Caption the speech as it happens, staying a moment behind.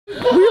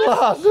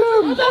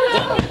awesome!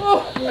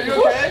 Are you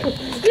okay?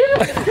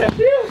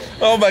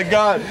 Oh my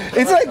god.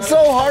 It's like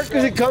so hard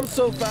because it comes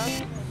so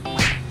fast.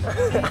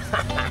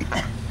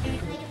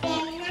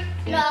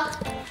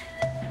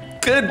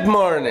 Good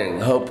morning.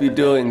 Hope you're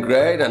doing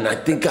great. And I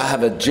think I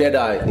have a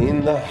Jedi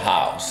in the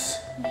house.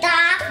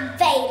 Darth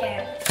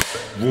Vader.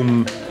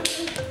 Vroom.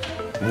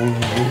 Vroom,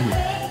 vroom,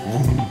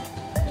 vroom.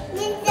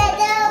 Ninja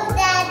go,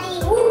 Daddy.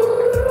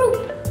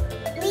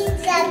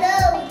 Ninja go,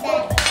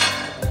 Daddy.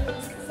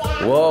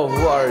 Whoa,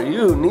 who are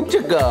you?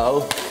 Ninja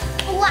Go.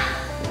 What?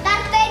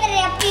 Darth Vader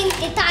ja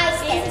Pintti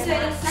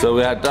taistelu. So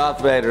we had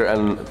Darth Vader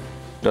and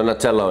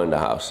Donatello in the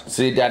house.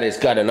 See, Daddy's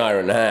got an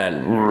iron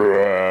hand.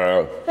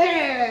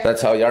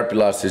 That's how Yarpi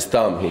lost his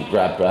thumb. He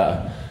grabbed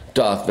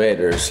Darth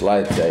Vader's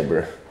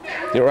lightsaber.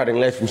 You're running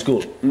late from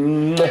school.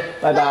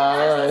 Bye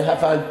bye. Have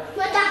fun.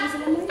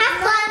 Have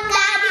fun,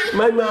 Daddy.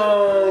 Bye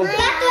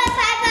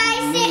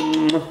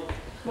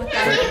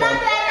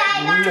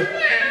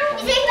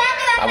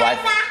bye.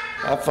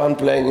 Have fun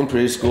playing in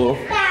preschool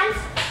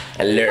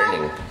and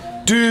learning.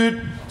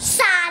 Dude.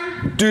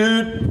 Son.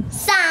 Dude.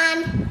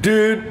 Son.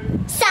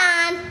 Dude.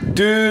 Son.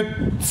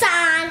 Dude.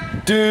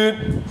 Son.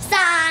 Dude.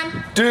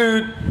 Son.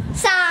 Dude.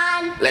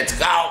 Son. Let's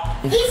go.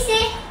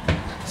 Easy.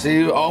 See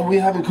you. Oh, we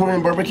having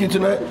Korean barbecue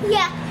tonight?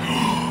 Yeah.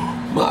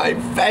 My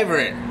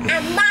favorite.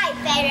 And my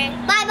favorite.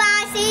 Bye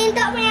bye. See you in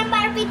Korean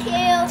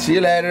barbecue. See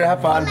you later.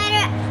 Have fun.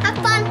 Later. Have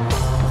fun.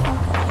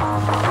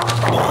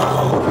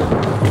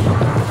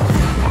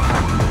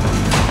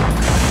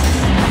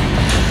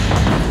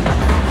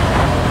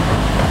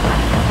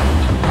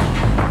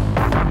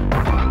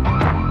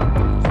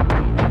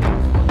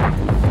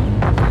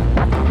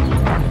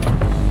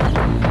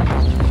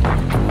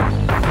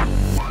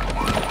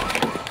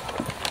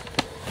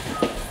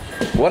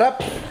 What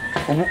up?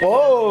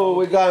 Whoa,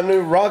 we got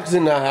new rugs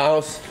in the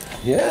house.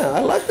 Yeah,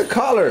 I like the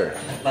color.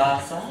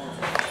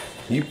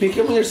 You pick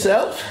them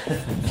yourself?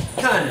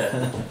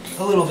 Kinda.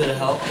 A little bit of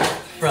help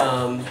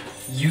from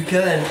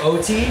Jukka and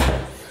OT.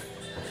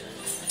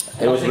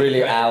 It was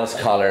really Al's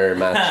color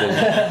matching.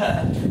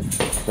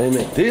 They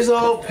make these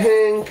all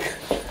pink.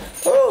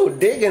 Oh,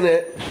 digging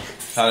it.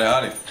 Howdy,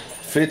 howdy.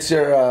 Fits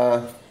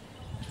your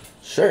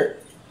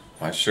shirt.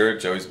 My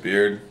shirt, Joey's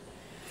beard.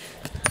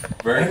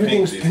 Very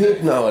Everything's these pink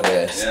days.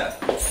 nowadays. Yeah.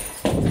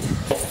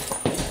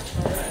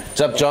 What's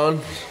up, John?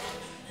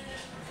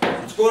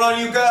 What's going on,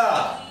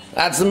 Jukka?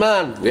 That's the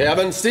man. We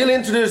haven't still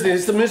introduced him.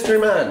 It's the mystery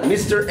man,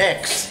 Mr.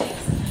 X.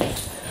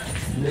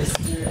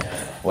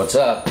 What's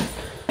up?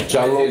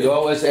 John, you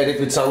always edit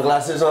with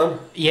sunglasses on?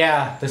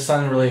 Yeah, the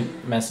sun really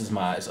messes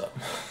my eyes up.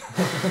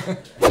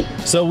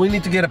 So we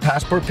need to get a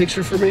passport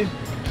picture for me?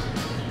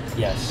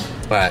 Yes.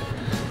 Alright,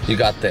 you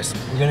got this.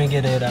 We're gonna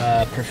get it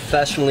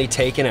professionally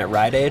taken at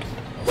Rite Aid.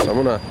 So I'm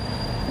gonna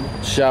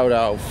shout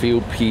out a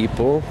few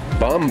people.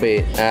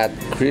 Bambi at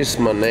Chris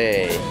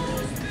Monet.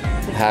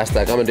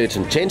 Hashtag I'm a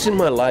digit. Changing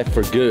my life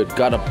for good.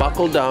 Gotta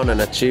buckle down and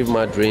achieve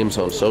my dreams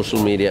on social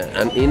media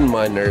and in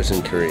my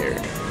nursing career.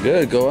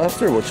 Good, go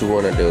after what you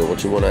wanna do,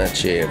 what you wanna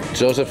achieve.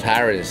 Joseph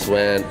Harris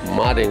went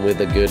modding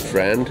with a good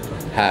friend.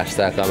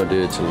 Hashtag I'm a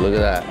digit. Look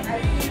at that.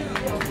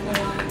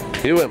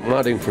 He went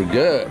modding for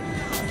good.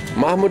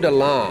 Mahmoud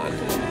Alan.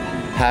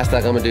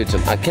 Hashtag I'm a dude.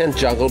 I can't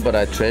juggle, but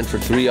I trained for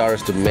 3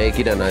 hours to make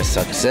it and I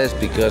success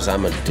because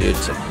I'm a dude.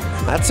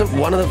 That's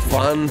one of the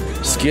fun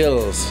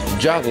skills,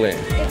 juggling.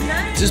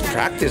 Just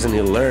practice and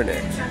you learn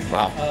it.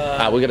 Wow.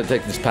 We gotta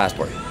take this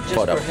passport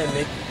photo.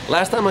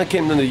 Last time I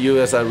came to the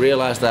US, I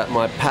realized that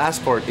my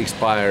passport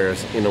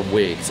expires in a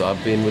week. So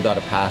I've been without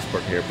a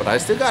passport here, but I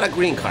still got a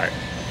green card.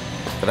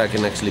 That I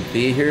can actually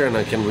be here and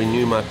I can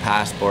renew my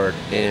passport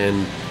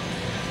in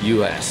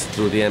US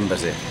through the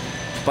embassy.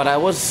 But I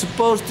was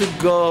supposed to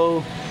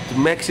go to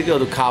Mexico,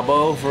 to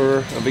Cabo for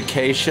a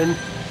vacation.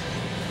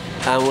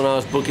 And when I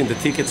was booking the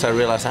tickets, I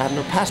realized I have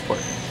no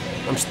passport.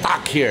 I'm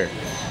stuck here.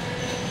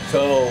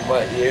 So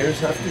my ears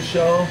have to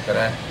show. Can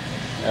I?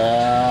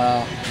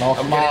 No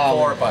I'm smiling. getting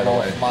 4, by the no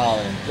way.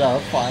 smiling. Yeah,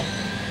 that's fine.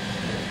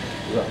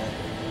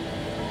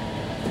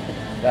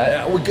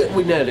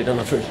 We nailed it on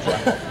the first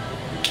try.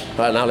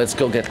 Right, now let's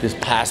go get this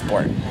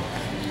passport.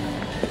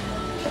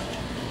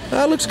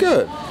 That looks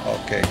good.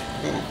 Okay.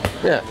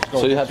 Yeah,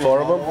 so you had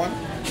 4 of them?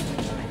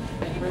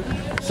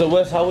 So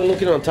Wes, how are we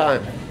looking on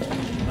time?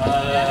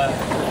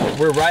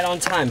 We're right on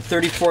time,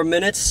 34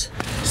 minutes.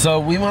 So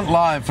we went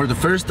live for the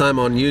first time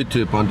on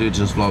YouTube on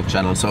Dujan's vlog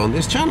channel. So on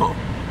this channel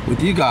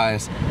with you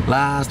guys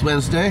last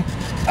Wednesday,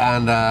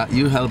 and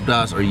you helped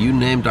us, or you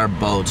named our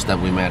boats that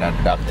we made at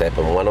duct tape,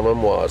 and one of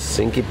them was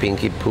Sinky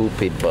Pinky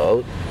Poopy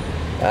boat,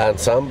 and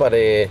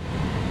somebody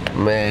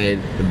made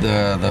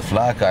the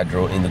flag I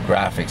drew in the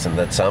graphics, and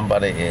that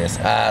somebody is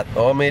at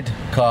Omid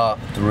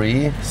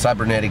K3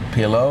 Cybernetic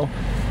Pillow,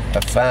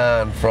 a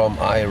fan from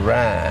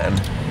Iran.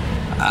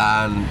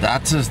 And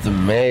that's just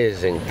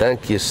amazing.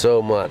 Thank you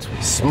so much.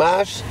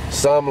 Smash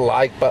some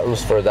like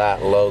buttons for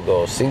that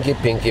logo. Sinky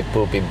Pinky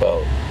Poopy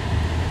Boat.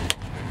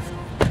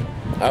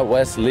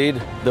 Wes,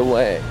 lead the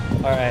way.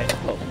 All right.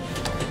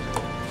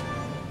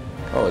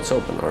 Oh, it's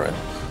open. All right.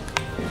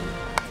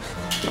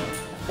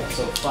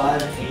 So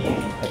 580.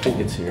 I think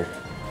it's here.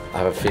 I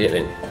have a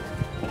feeling.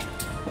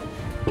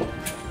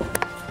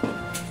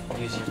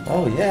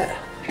 Oh yeah.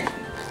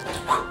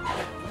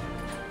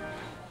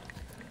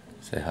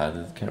 Say hi to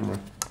the camera.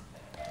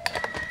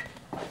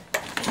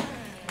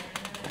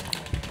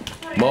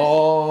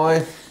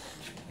 Boy,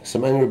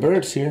 some angry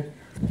birds here.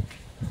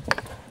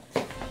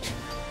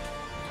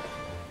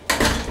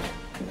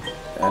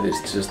 That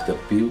is just the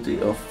beauty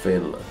of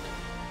Finland.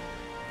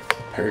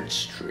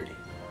 Perch tree.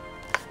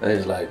 That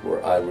is like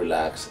where I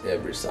relax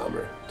every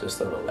summer,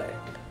 just on a lake.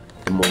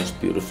 The most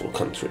beautiful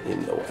country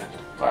in the world.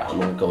 Alright, I'm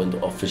gonna go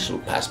into official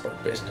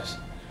passport business.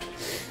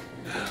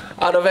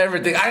 Out of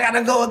everything, I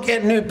gotta go and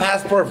get new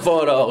passport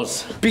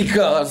photos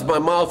because my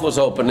mouth was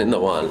open in the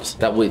ones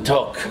that we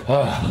took.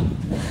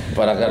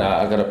 But I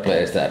gotta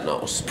place that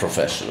nose,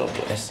 professional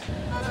place.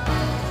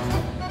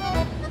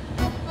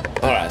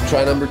 Alright,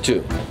 try number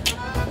 2.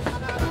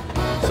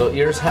 So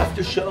ears have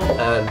to show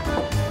and...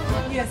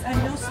 Yes,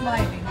 and no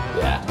smiling.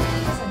 Yeah.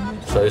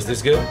 So is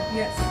this good?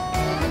 Yes.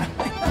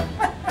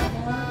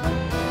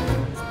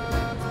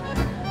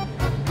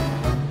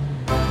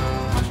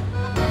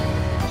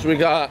 So we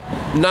got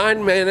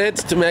 9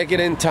 minutes to make it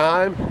in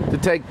time to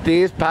take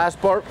these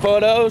passport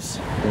photos.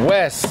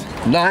 Wes,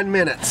 9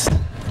 minutes.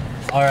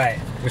 All right,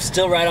 we're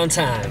still right on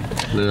time.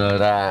 Look at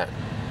that.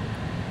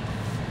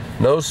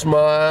 No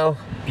smile.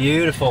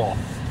 Beautiful.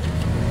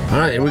 All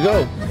right, here we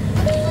go.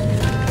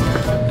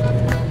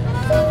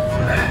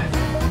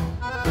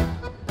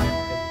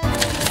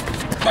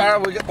 All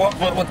right, we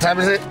got, what time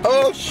is it?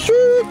 Oh,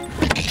 shoot.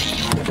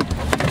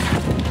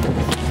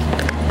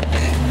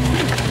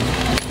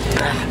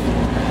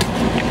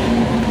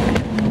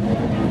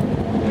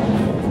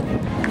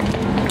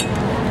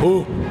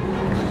 Ooh.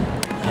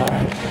 All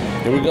right,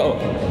 here we go.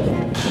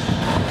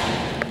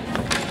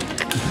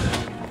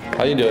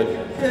 How you doing?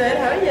 Good,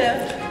 how are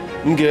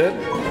you? I'm good.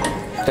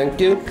 Thank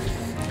you.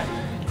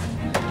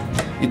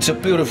 It's a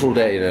beautiful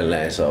day in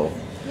LA, so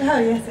Oh,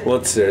 yes, it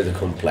what's there to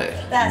complain?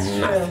 That's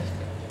Nothing. true.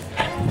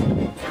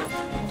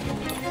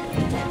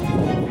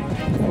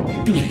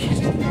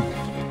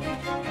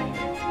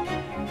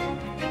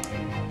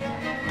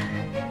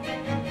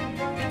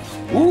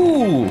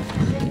 Ooh!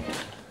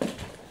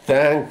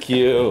 Thank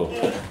you.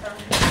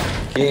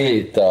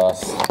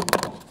 Kiitos.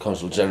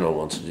 Consul General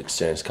wants to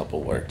exchange a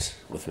couple words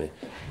with me.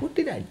 What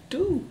did I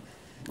do?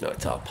 No,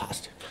 it's all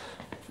positive.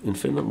 In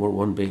Finland, we're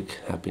one big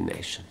happy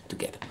nation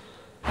together.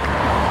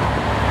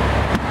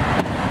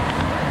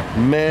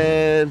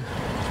 Man.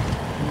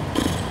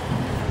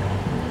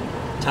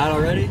 Tired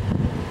already?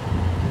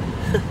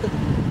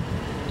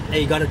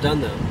 Hey, you got it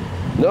done though.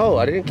 No,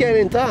 I didn't get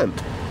it in time.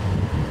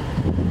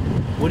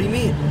 What do you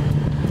mean?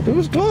 It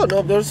was gone.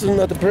 No,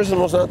 the person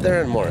was not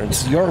there anymore.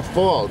 It's your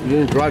fault. You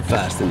didn't drive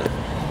fast enough.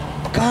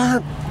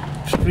 God,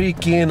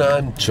 freaking,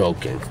 I'm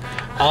joking.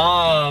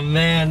 Oh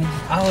man,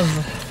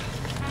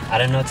 I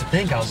didn't know what to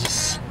think. I was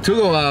just. Took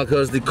a while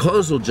because the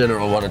Consul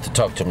General wanted to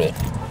talk to me.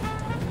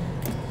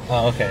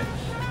 Oh, okay.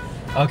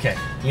 Okay,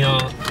 you know,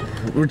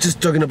 We're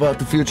just talking about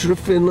the future of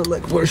Finland,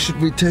 like where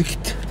should we take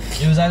it?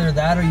 it was either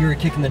that or you were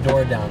kicking the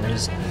door down.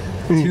 There's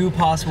 2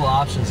 possible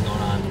options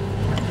going on.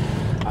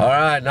 All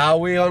right, now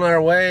we on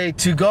our way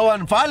to go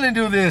and finally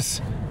do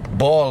this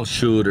ball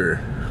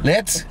shooter.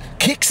 Let's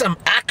kick some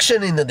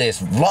action into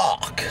this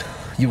vlog.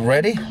 You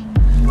ready?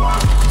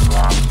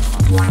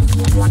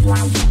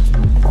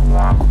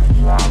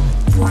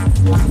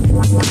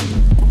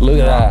 Look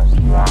at that.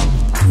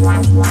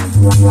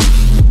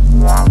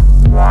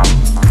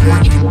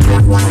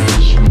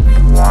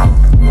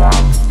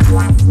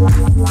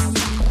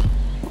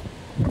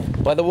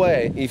 By the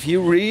way, if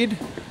you read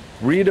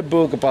a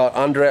book about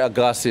Andre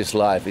Agassi's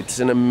life. It's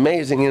an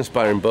amazing,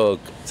 inspiring book.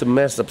 It's a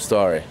messed up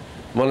story.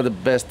 One of the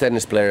best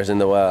tennis players in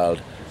the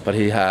world, but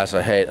he has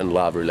a hate and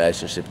love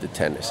relationship to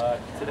tennis.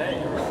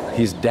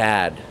 His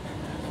dad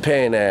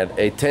painted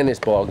a tennis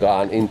ball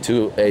gun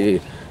into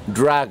a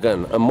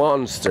dragon, a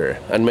monster,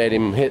 and made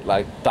him hit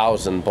like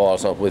 1,000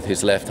 balls up with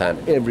his left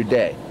hand every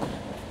day.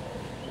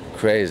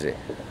 Crazy.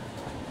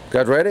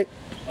 Got ready?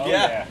 Oh,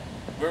 yeah,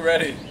 we're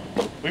ready.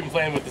 We've been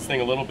playing with this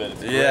thing a little bit.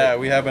 It's Yeah,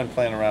 we have been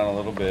playing around a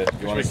little bit.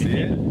 You want to see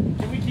it?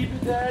 Can we keep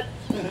it, Dad?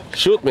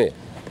 Shoot me.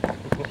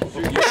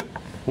 Shoot you?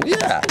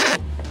 Yeah.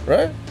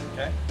 Right?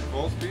 Okay.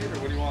 Full speed, or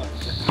what do you want?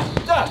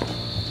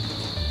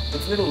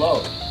 It's a little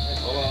low.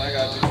 Hold on, I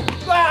got you.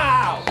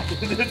 Wow!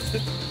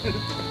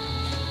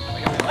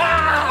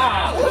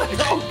 Ah!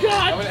 Oh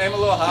God! I'm gonna aim a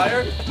little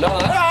higher. No,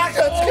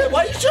 that's good.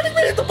 Why are you shooting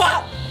me at the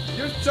ball?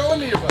 You're showing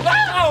me your butt.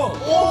 Ow!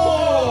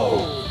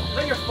 Whoa! Is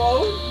that your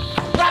phone?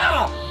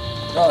 Ah!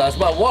 No, that's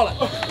my wallet.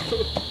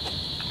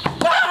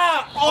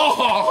 Ah!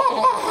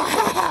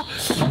 Oh!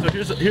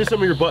 So here's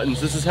some of your buttons.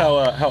 This is how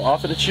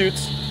often it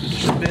shoots. This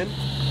is spin.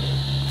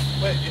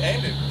 Wait, you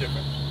aimed it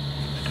different.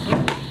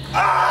 Look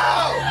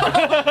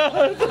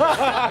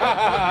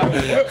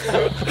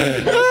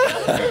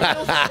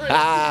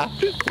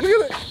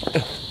at it.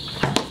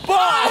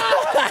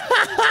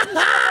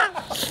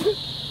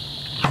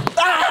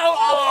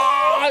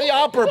 Oh, the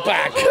upper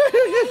back.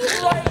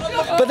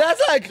 But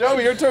that's like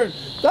Joey, your turn.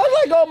 That's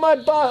like on my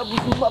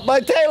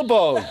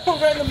tailbone.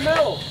 Over in the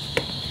middle.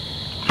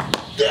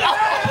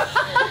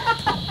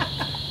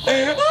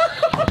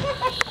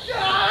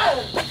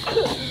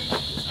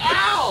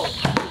 Ow!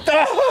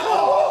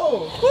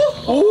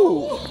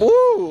 Ooh,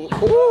 ooh,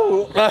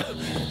 ooh.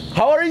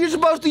 How are you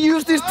supposed to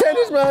use these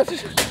tennis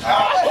matches?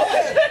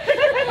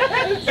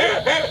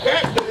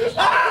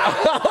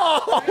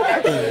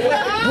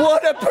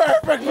 What a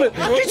perfect play.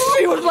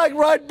 She was like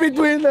right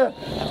between the...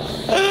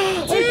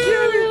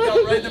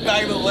 Right in the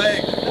back of the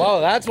leg. Wow,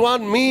 that's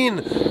one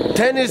mean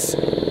tennis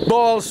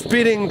ball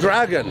spitting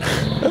dragon.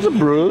 That's a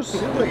bruise.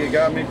 Seems like it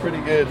got me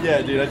pretty good.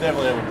 Yeah, dude, I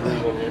definitely have a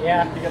bruise on here.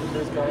 Yeah, you got the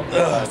bruise going.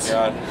 Oh,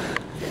 God.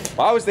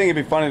 Well, I was thinking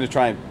it'd be funny to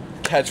try and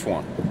catch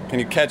one. Can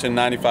you catch a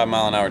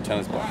 95-mile-an-hour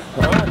tennis ball?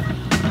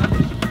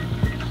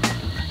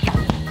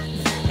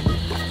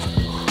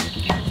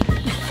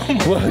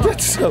 Well,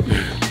 that's so...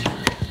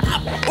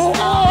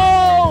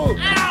 Oh!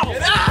 Ow!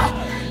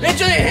 It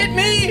just hit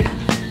me!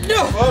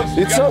 No!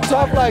 It's so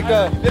tough, like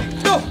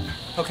No!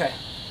 Okay.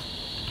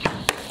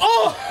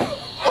 Oh!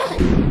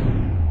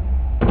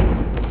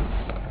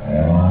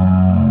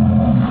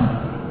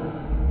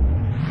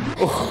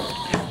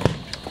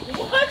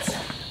 What?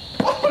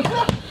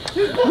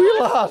 we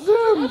lost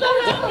him.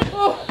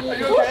 Are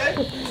you okay?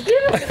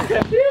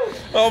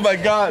 Oh my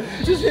God!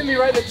 Just hit me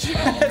right in the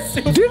chest.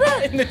 It was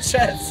right in the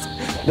chest.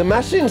 The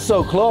machine's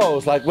so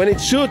close, like when it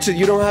shoots it,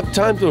 you don't have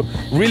time to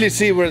really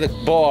see where the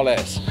ball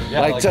is. Yeah,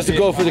 like just to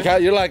go for the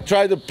count, you're like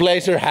trying to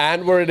place your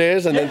hand where it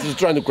is and then just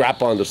trying to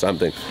grab onto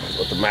something. That's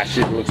what the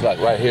machine looks like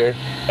right here.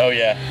 Oh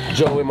yeah.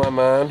 Joey, my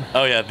man.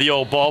 Oh yeah, the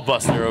old ball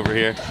buster over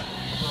here.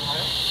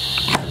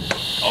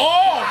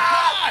 Oh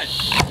God!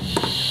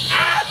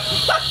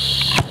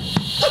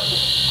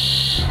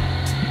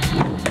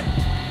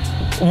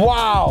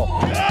 Wow!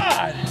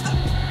 God!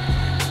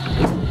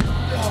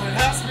 Oh, it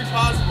has to be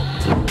possible.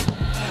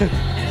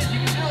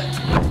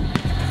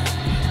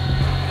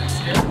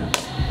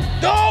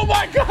 Oh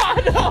my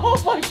God!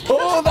 Oh my God!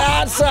 Oh,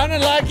 that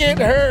sounded like it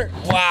hurt.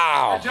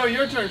 Wow. Joe,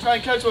 your turn. Try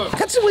and catch one.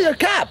 Catch it with your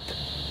cap.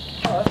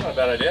 Oh, that's not a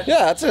bad idea.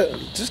 Yeah, that's it.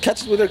 Just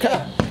catch it with your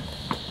cap.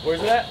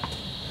 Where's it at?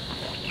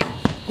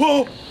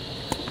 Whoa!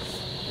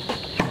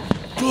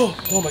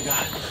 Oh my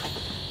God!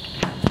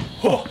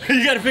 Oh,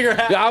 you gotta figure it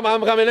out. Yeah, I'm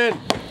coming in.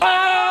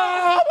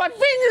 Oh, my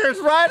fingers,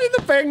 right in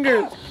the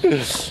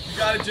fingers. You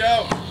got it,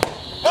 Joe.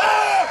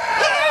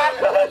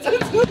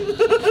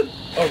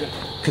 Okay.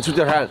 Catch with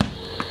your hand.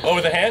 Oh,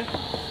 with the hand?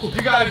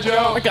 You got it,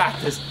 Joe. I got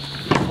this.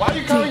 Why are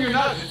you calling your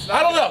nuts? It's not.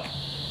 I don't know.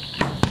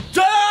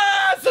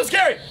 Ah, it's so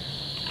scary.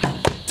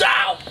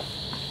 Ow!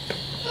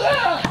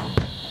 Ah!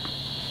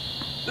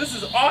 This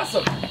is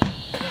awesome.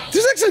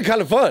 This is actually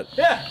kind of fun.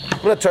 Yeah.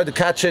 I'm gonna try to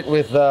catch it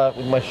with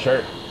my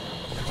shirt.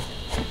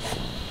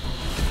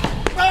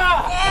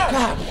 Ah!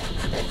 God.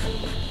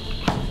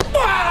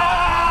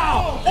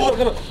 Ah! Oh!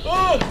 Gonna...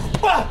 Ah!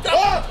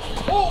 Ah!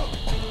 Oh!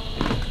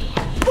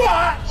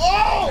 Ah!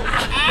 Oh!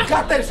 I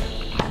got this.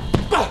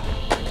 Ah!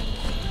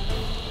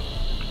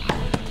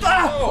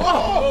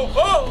 Oh!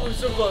 Oh! We're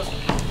so close.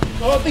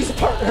 Oh, these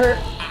part hurt.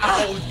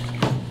 Ow!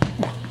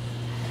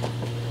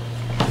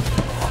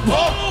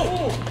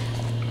 Oh!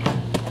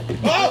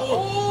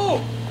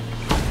 Oh!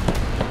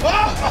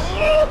 Oh!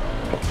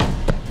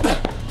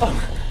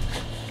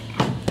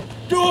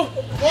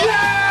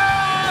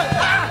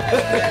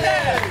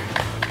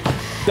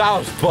 That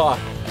was fun.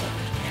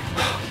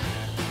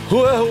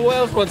 Who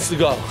else wants to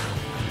go?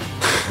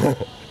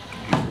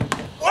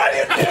 What are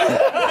you doing?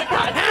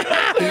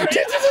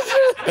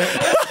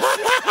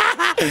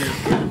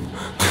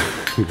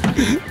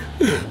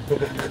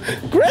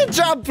 Great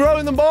job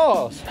throwing the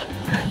balls.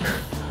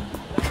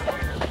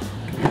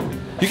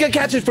 You can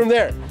catch it from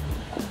there.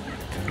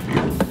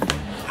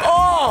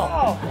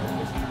 Oh!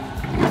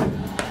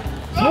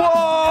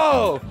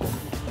 Whoa!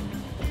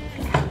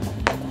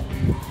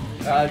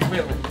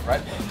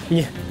 Right?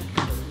 Yeah.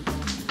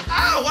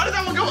 Ow! Why did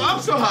that one go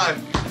up so high?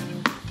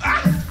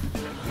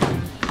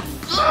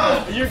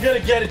 You're gonna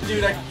get it,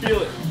 dude. I can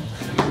feel it.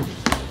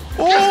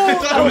 Oh,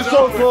 that was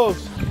so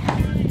close.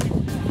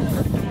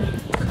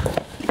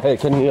 Hey,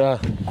 can you, Oh!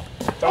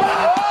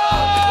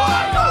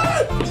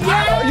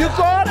 You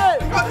got it!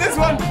 Got this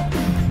one!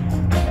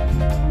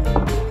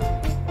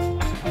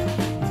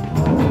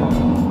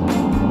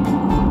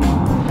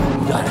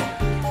 Got it.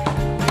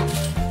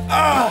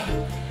 Ah!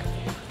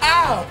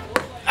 Ow!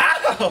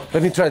 Ow!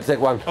 Let me try to take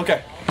one.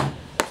 Okay.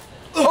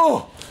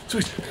 Oh!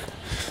 Sweet.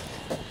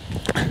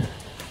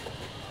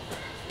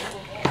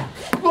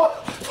 What?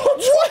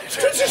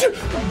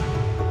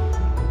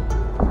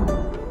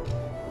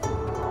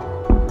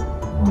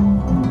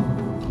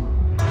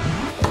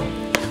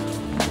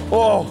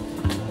 Oh!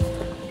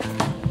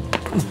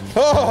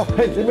 Oh!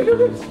 Hey, let me do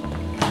this.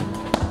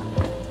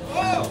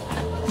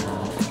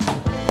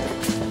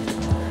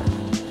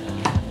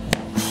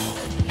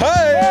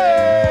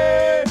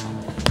 Hey!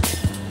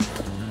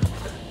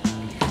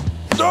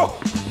 Oh!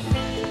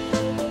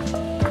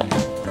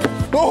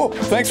 Oh!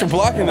 Thanks for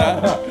blocking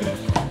that.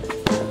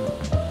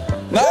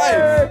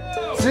 Nice!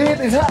 See,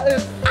 it's hot.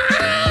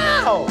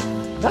 Ow!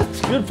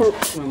 That's good for.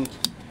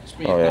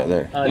 Oh yeah,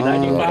 there.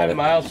 95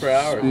 miles per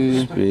hour.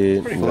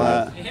 Speed.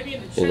 Flat.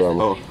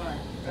 Oh.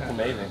 That's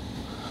amazing.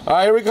 All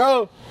right, here we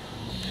go.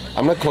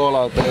 I'm gonna call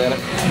out there.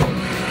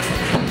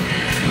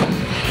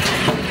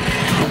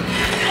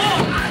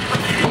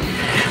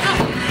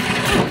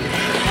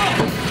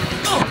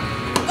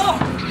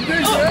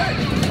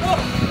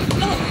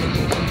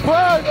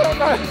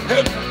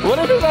 What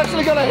if it's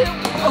actually gonna hit?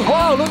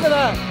 Wow, look at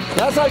that.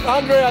 That's like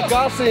Andre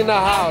Agassi in the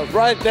house,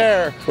 right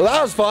there. Well,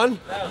 that was fun.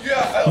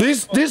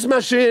 This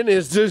machine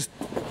is just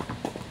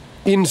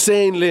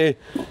insanely,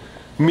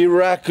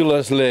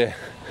 miraculously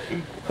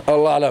a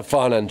lot of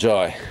fun and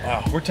joy.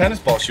 Wow, we're tennis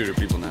ball shooter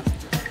people now.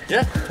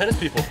 Yeah, tennis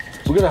people.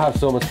 We're gonna have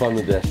so much fun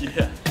with this.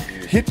 Yeah.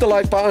 Hit the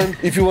like button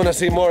if you want to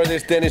see more of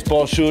this tennis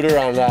ball shooter,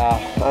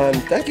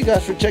 and thank you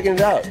guys for checking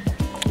it out.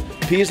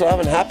 Peace, love,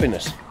 and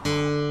happiness.